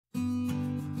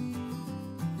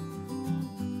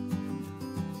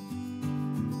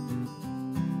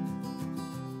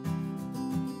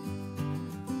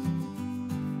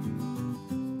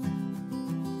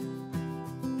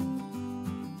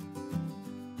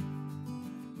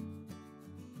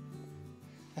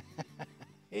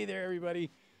Hey there,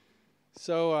 everybody.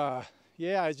 So,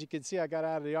 yeah, as you can see, I got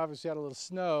out of the office. We had a little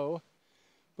snow,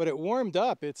 but it warmed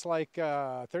up. It's like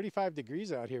 35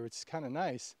 degrees out here, which is kind of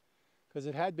nice because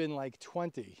it had been like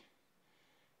 20.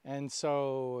 And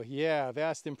so, yeah,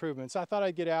 vast improvements. I thought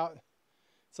I'd get out.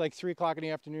 It's like 3 o'clock in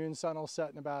the afternoon. Sun will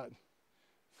set in about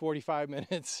 45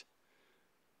 minutes.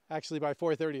 Actually, by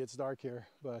 4:30, it's dark here.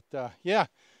 But yeah,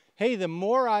 hey, the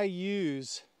more I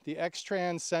use the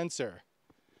X-Trans sensor,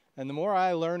 and the more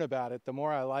I learn about it, the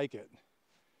more I like it.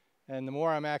 And the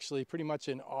more I'm actually pretty much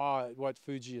in awe at what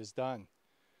Fuji has done.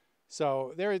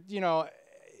 So there, you know,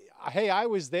 hey, I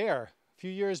was there a few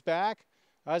years back.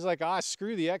 I was like,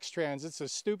 screw the X-Trans. It's the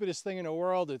stupidest thing in the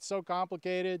world. It's so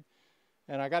complicated.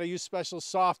 And I got to use special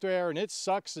software and it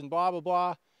sucks and blah, blah,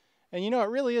 blah. And you know, it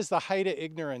really is the height of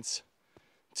ignorance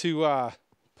to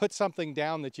put something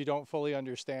down that you don't fully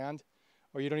understand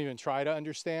or you don't even try to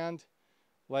understand.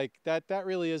 Like that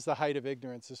really is the height of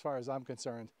ignorance as far as I'm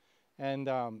concerned. And,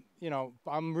 you know,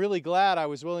 I'm really glad I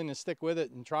was willing to stick with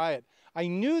it and try it. I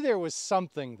knew there was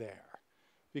something there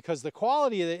because the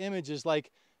quality of the images,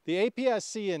 like the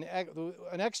APS-C and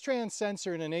an X-Trans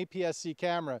sensor and an APS-C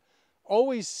camera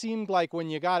always seemed like when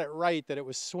you got it right that it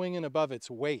was swinging above its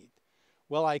weight.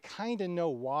 Well, I kind of know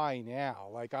why now.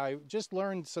 Like I just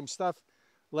learned some stuff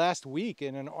last week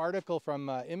in an article from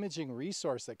Imaging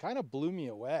Resource that kind of blew me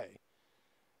away.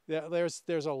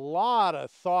 There's a lot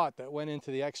of thought that went into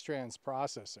the X-Trans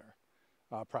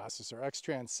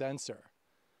X-Trans sensor.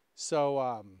 So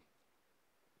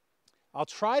I'll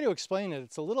try to explain it.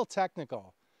 It's a little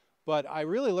technical, but I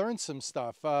really learned some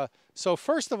stuff. So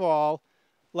first of all,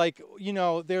 like, you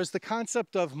know, there's the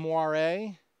concept of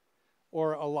moire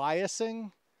or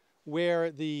aliasing,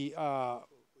 where the,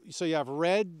 so you have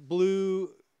red,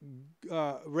 blue,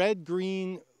 red,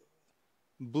 green,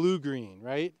 blue, green,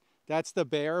 right? That's the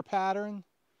Bayer pattern.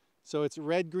 So it's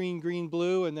red, green, green,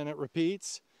 blue, and then it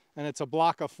repeats. And it's a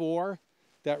block of 4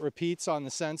 that repeats on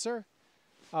the sensor.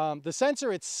 The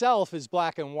sensor itself is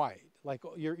black and white. Like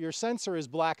your sensor is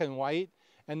black and white,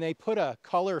 and they put a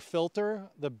color filter,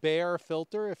 the Bayer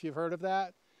filter, if you've heard of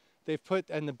that. They've put,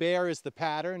 and the Bayer is the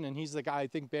pattern, and he's the guy, I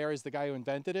think Bayer is the guy who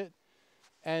invented it.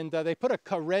 And they put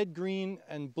a red, green,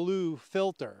 and blue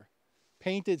filter,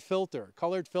 painted filter,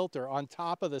 colored filter on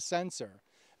top of the sensor.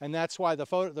 And that's why the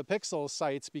pixel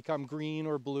sites become green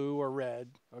or blue or red.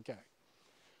 Okay.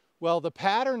 Well, the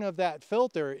pattern of that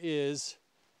filter is,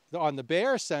 on the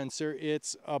Bayer sensor,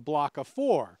 it's a block of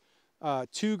 4,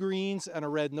 2 greens and a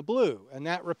red and a blue. And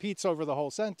that repeats over the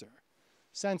whole sensor.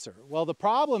 Well, the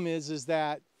problem is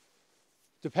that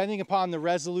depending upon the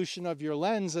resolution of your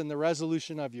lens and the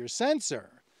resolution of your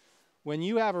sensor, when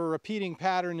you have a repeating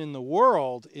pattern in the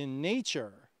world, in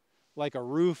nature, like a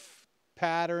roof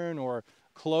pattern or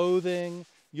clothing,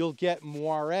 you'll get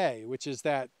moire, which is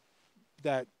that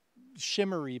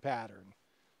shimmery pattern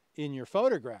in your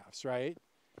photographs, right?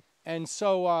 And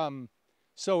so,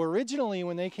 so originally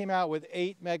when they came out with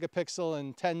 8 megapixel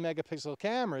and 10 megapixel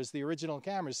cameras, the original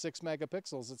cameras, 6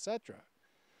 megapixels, etc.,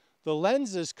 the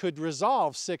lenses could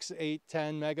resolve 6, 8,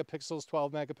 10 megapixels,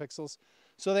 12 megapixels.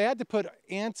 So they had to put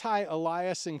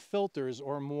anti-aliasing filters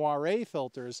or moire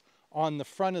filters on the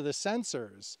front of the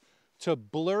sensors to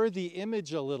blur the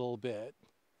image a little bit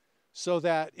so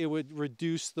that it would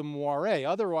reduce the moire.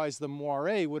 Otherwise, the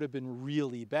moire would have been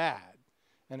really bad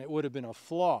and it would have been a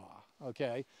flaw,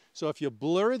 okay? So if you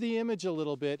blur the image a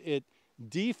little bit, it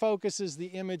defocuses the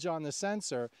image on the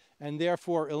sensor and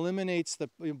therefore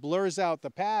blurs out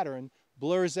the pattern,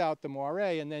 blurs out the moire,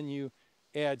 and then you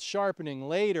add sharpening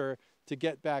later to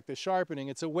get back the sharpening.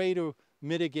 It's a way to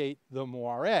mitigate the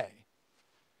moire.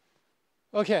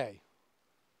 Okay,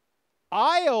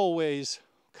 I always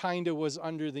kind of was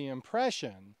under the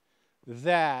impression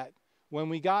that when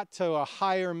we got to a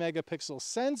higher megapixel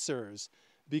sensors,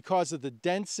 because of the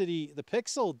density, the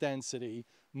pixel density,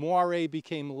 moire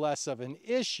became less of an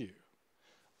issue.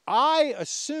 I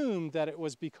assumed that it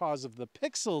was because of the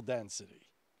pixel density.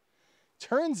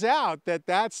 Turns out that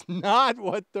that's not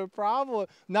what the problem,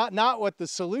 not what the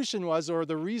solution was, or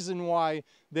the reason why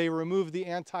they removed the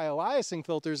anti-aliasing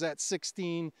filters at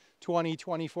 16, 20,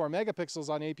 24 megapixels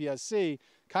on APS-C,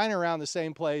 kind of around the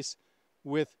same place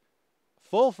with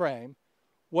full frame.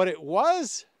 What it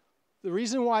was, the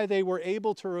reason why they were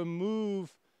able to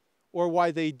remove, or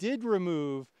why they did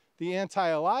remove, the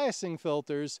anti-aliasing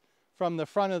filters from the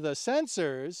front of the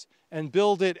sensors and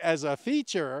build it as a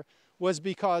feature was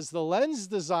because the lens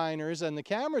designers and the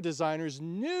camera designers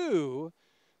knew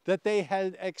that they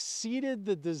had exceeded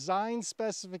the design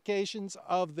specifications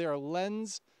of their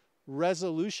lens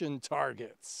resolution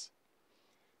targets.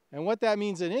 And what that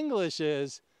means in English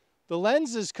is The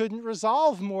lenses couldn't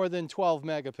resolve more than 12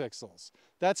 megapixels.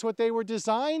 That's what they were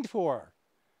designed for.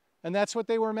 And that's what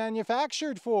they were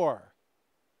manufactured for.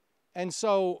 And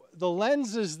so the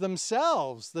lenses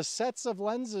themselves, the sets of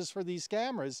lenses for these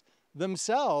cameras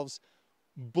themselves,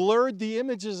 blurred the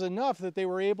images enough that they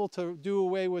were able to do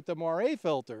away with the moire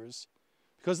filters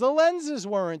because the lenses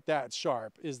weren't that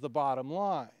sharp, is the bottom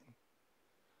line.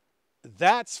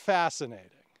 That's fascinating,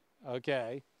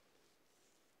 okay?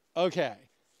 Okay,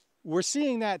 we're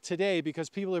seeing that today because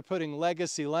people are putting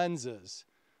legacy lenses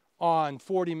on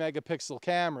 40 megapixel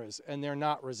cameras and they're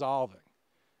not resolving.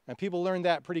 And people learned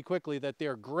that pretty quickly, that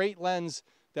their great lens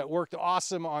that worked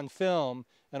awesome on film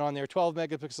and on their 12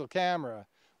 megapixel camera,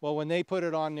 well, when they put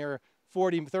it on their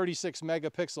 36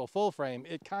 megapixel full frame,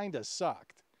 it kind of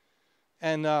sucked.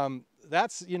 And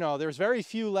that's, you know, there's very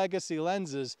few legacy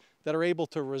lenses that are able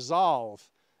to resolve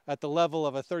at the level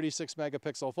of a 36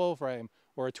 megapixel full frame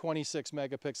or a 26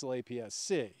 megapixel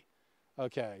APS-C.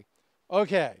 Okay.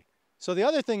 Okay. So the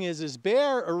other thing is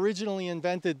Baer originally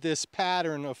invented this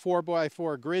pattern, a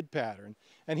 4x4 grid pattern,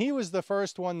 and he was the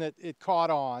first one that it caught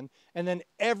on, and then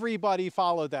everybody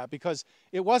followed that because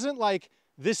it wasn't like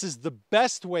this is the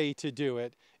best way to do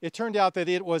it. It turned out that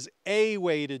it was a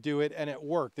way to do it and it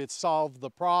worked. It solved the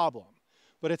problem.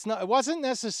 But it's not, it wasn't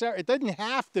necessary, it didn't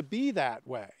have to be that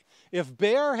way. If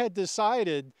Baer had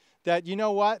decided that, you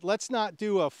know what, let's not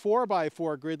do a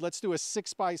 4x4 grid, let's do a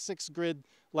 6x6 grid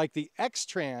like the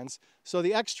X-Trans. So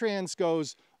the X-Trans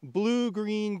goes blue,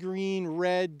 green, green,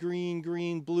 red, green,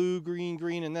 green, blue, green,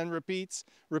 green, and then repeats,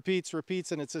 repeats,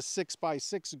 repeats, and it's a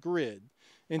 6x6 grid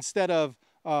instead of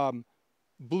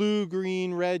blue,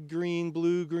 green, red, green,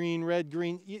 blue, green, red,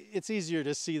 green. It's easier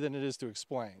to see than it is to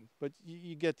explain, but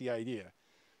you get the idea.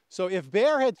 So if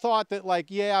Baer had thought that, like,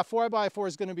 yeah, 4x4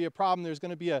 is going to be a problem, there's going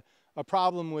to be a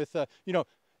problem with, you know,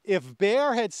 if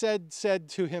Baer had said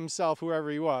to himself, whoever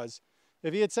he was,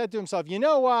 if he had said to himself, you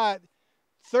know what,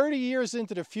 30 years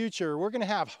into the future, we're going to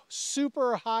have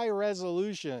super high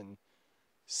resolution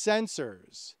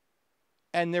sensors,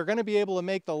 and they're going to be able to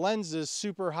make the lenses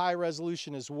super high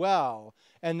resolution as well,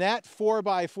 and that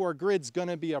 4x4 grid's going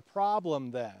to be a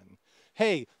problem then.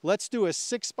 Hey, let's do a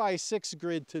 6x6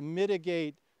 grid to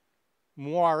mitigate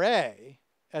moire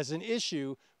as an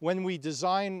issue when we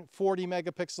design 40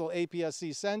 megapixel APS-C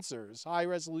sensors, high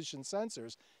resolution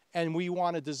sensors, and we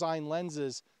want to design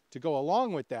lenses to go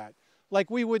along with that.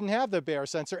 Like, we wouldn't have the Baer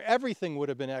sensor, everything would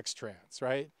have been X-Trans,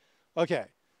 right? Okay,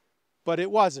 but it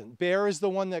wasn't. Baer is the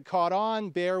one that caught on.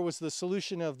 Baer was the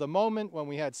solution of the moment when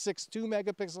we had 6 2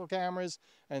 megapixel cameras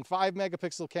and 5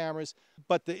 megapixel cameras.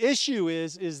 But the issue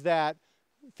is that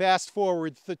fast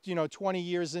forward, 20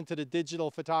 years into the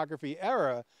digital photography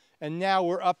era, and now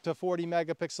we're up to 40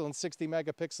 megapixel and 60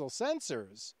 megapixel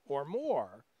sensors or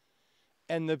more,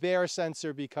 and the Baer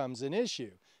sensor becomes an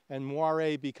issue, and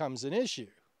moire becomes an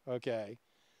issue, okay?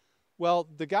 Well,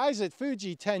 the guys at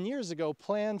Fuji 10 years ago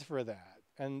planned for that,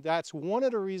 and that's one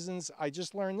of the reasons, I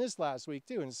just learned this last week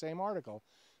too in the same article,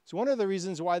 it's one of the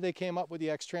reasons why they came up with the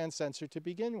X-Trans sensor to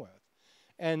begin with.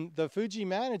 And the Fuji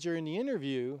manager in the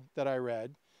interview that I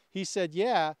read, he said,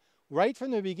 yeah, right from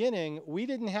the beginning, we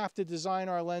didn't have to design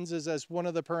our lenses as one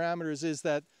of the parameters is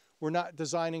that we're not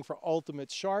designing for ultimate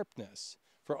sharpness,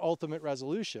 for ultimate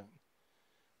resolution,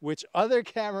 which other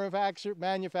camera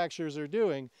manufacturers are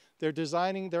doing. They're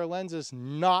designing their lenses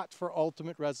not for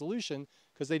ultimate resolution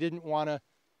because they didn't want to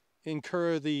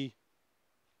incur the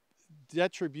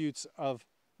detributes of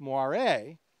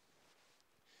moire.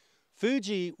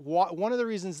 Fuji, one of the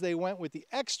reasons they went with the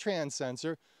X-Trans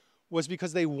sensor was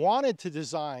because they wanted to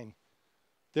design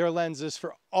their lenses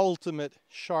for ultimate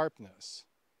sharpness,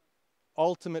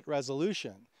 ultimate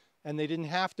resolution, and they didn't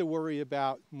have to worry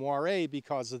about moire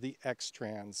because of the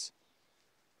X-Trans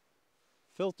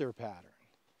filter pattern.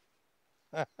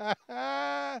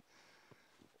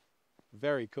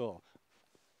 Very cool.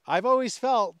 I've always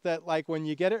felt that, like, when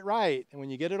you get it right and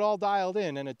when you get it all dialed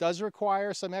in, and it does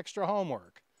require some extra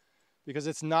homework because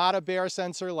it's not a Baer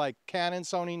sensor like Canon,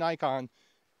 Sony, Nikon,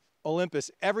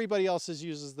 Olympus. Everybody else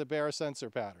uses the Baer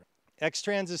sensor pattern.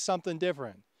 X-Trans is something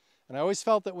different. And I always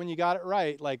felt that when you got it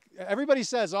right, like everybody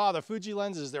says, oh, the Fuji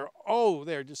lenses, they're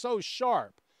so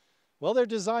sharp. Well, they're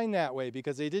designed that way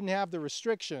because they didn't have the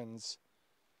restrictions.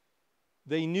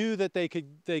 They knew that they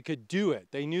could do it.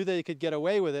 They knew they could get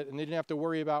away with it and they didn't have to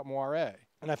worry about moire.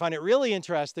 And I find it really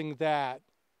interesting that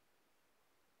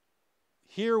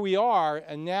here we are,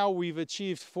 and now we've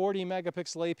achieved 40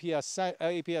 megapixel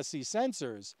APS-C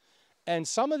sensors, and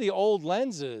some of the old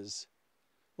lenses,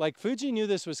 like Fuji knew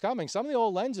this was coming, some of the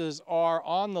old lenses are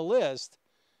on the list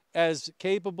as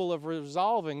capable of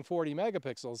resolving 40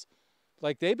 megapixels.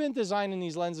 Like they've been designing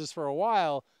these lenses for a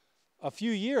while, a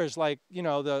few years, like, you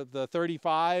know, the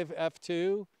 35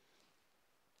 f2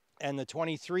 and the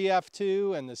 23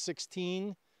 f2 and the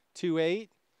 16 2.8,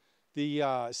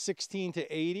 the 16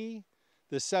 to 80,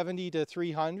 the 70 to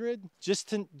 300, just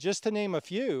to name a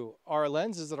few, are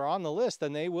lenses that are on the list,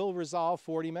 and they will resolve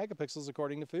 40 megapixels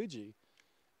according to Fuji.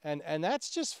 And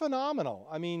that's just phenomenal.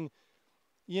 I mean,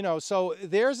 you know, so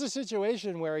there's a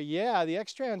situation where, yeah, the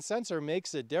X-Trans sensor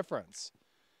makes a difference.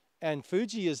 And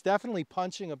Fuji is definitely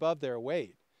punching above their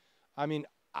weight. I mean,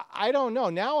 I don't know.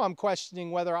 Now I'm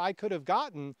questioning whether I could have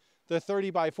gotten the 30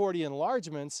 by 40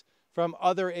 enlargements from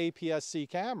other APS-C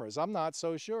cameras. I'm not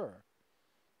so sure.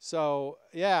 So,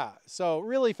 yeah, so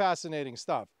really fascinating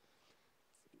stuff.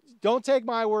 Don't take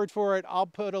my word for it. I'll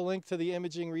put a link to the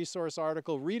imaging resource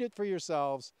article. Read it for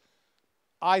yourselves.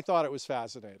 I thought it was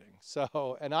fascinating.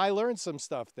 So, and I learned some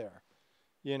stuff there,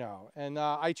 you know, and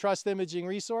I trust Imaging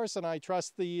Resource, and I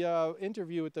trust the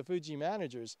interview with the Fuji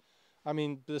managers. I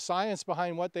mean, the science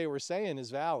behind what they were saying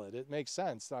is valid. It makes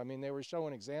sense. I mean, they were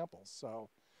showing examples. So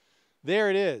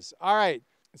there it is. All right.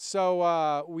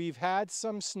 So we've had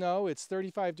some snow. It's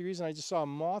 35 degrees, and I just saw a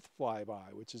moth fly by,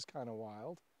 which is kind of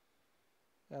wild.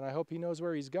 And I hope he knows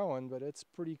where he's going, but it's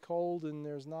pretty cold, and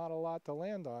there's not a lot to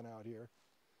land on out here.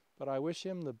 But I wish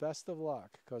him the best of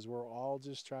luck, because we're all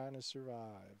just trying to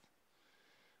survive.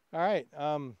 All right.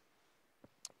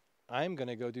 I'm going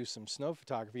to go do some snow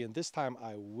photography, and this time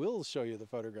I will show you the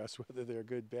photographs, whether they're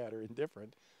good, bad, or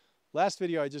indifferent. Last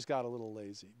video I just got a little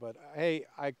lazy, but hey,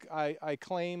 I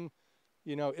claim,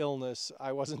 you know, illness.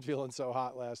 I wasn't feeling so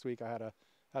hot last week. I had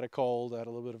a cold, I had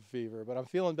a little bit of a fever, but I'm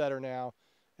feeling better now,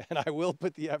 and I will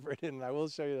put the effort in, and I will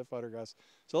show you the photographs.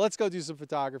 So let's go do some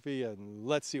photography, and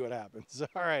let's see what happens.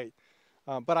 All right.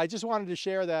 But I just wanted to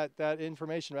share that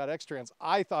information about X-Trans.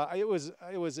 I thought it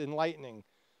was enlightening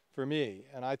for me,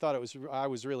 and I thought I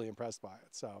was really impressed by it.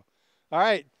 So, all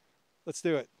right, let's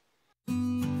do it.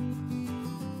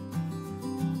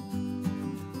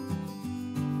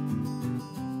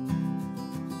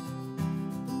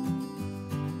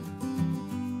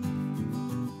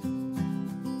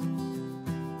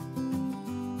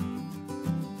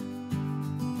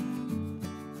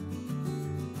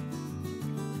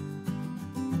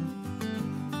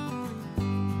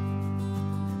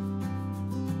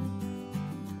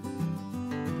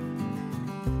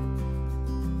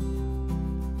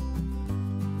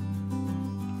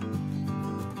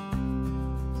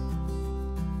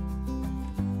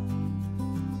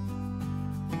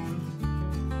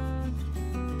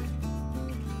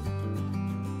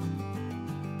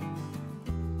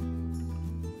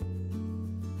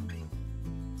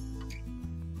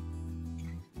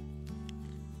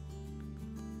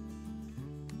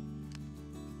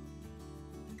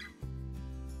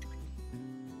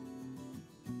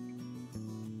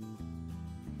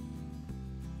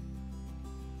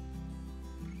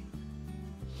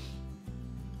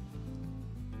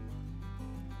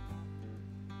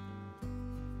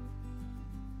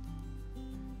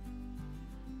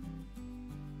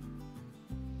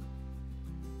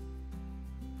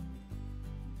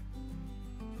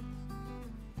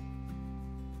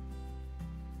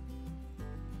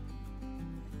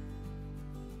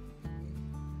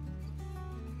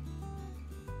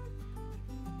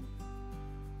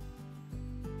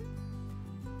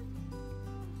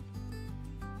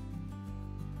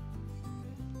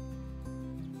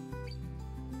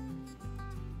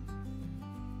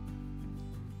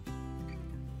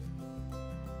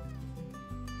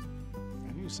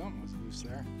 Something was loose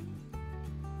there.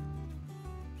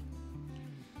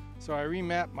 So I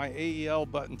remapped my AEL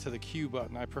button to the Q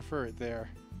button. I prefer it there.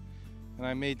 And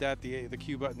I made that the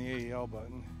Q button the AEL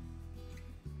button.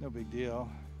 No big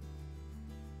deal.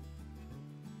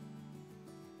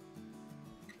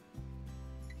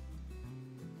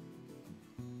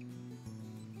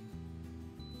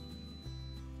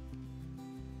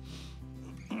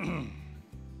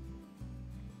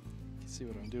 See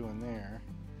what I'm doing there.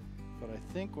 But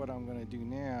I think what I'm going to do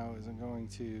now is I'm going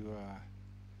to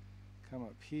come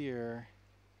up here.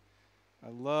 I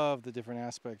love the different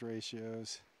aspect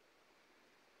ratios.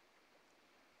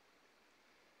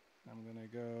 I'm going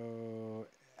to go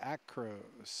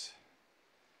acros.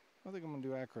 I think I'm going to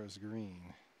do acros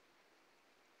green.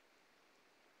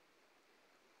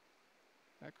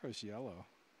 Acros yellow.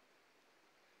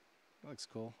 That looks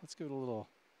cool. Let's give it a little,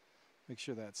 make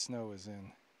sure that snow is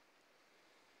in.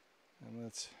 And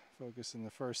let's focus in the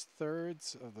first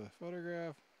thirds of the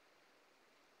photograph.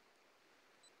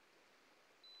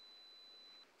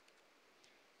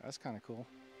 That's kind of cool.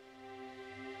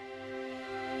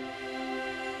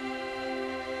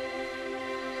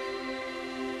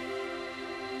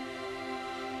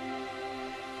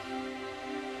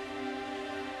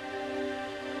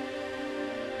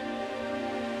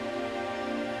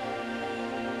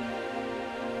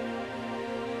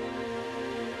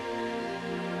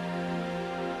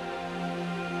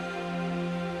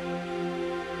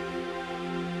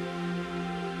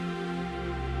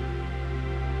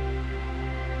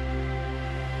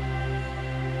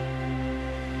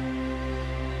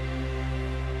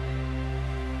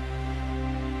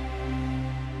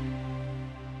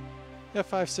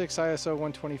 F5.6 ISO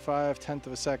 125, 1/10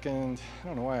 of a second. I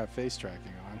don't know why I have face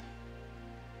tracking on.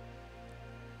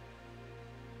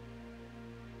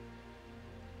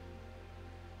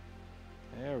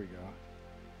 There we go.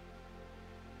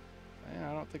 Man,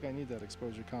 I don't think I need that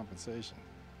exposure compensation.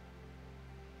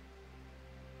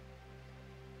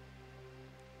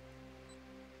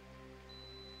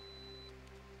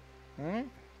 All right.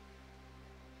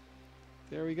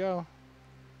 There we go.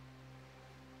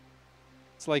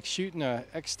 It's like shooting a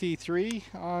XT3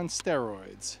 on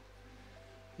steroids,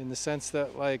 in the sense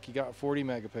that like you got 40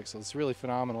 megapixels. It's really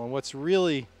phenomenal. And what's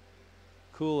really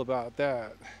cool about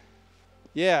that,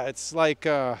 yeah, it's like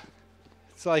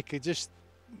it's like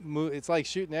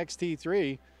shooting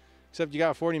XT3, except you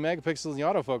got 40 megapixels and the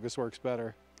autofocus works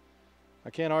better.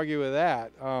 I can't argue with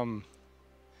that.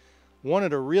 One of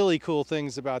the really cool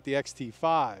things about the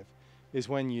XT5 is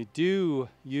when you do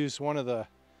use one of the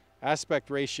aspect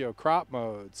ratio crop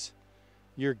modes,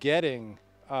 you're getting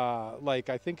like,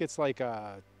 I think it's like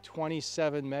a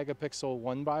 27 megapixel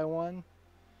 1x1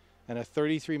 and a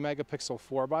 33 megapixel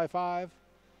 4x5.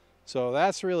 So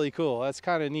that's really cool. That's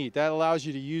kind of neat. That allows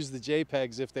you to use the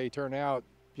JPEGs if they turn out,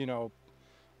 you know,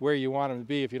 where you want them to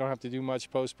be, if you don't have to do much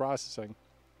post-processing.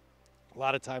 A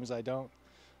lot of times I don't.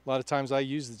 A lot of times I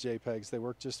use the JPEGs. They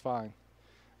work just fine.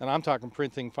 And I'm talking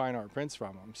printing fine art prints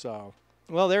from them. So,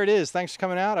 well, there it is. Thanks for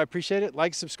coming out. I appreciate it.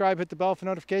 Like, subscribe, hit the bell for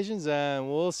notifications, and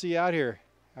we'll see you out here.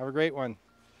 Have a great one.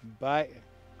 Bye.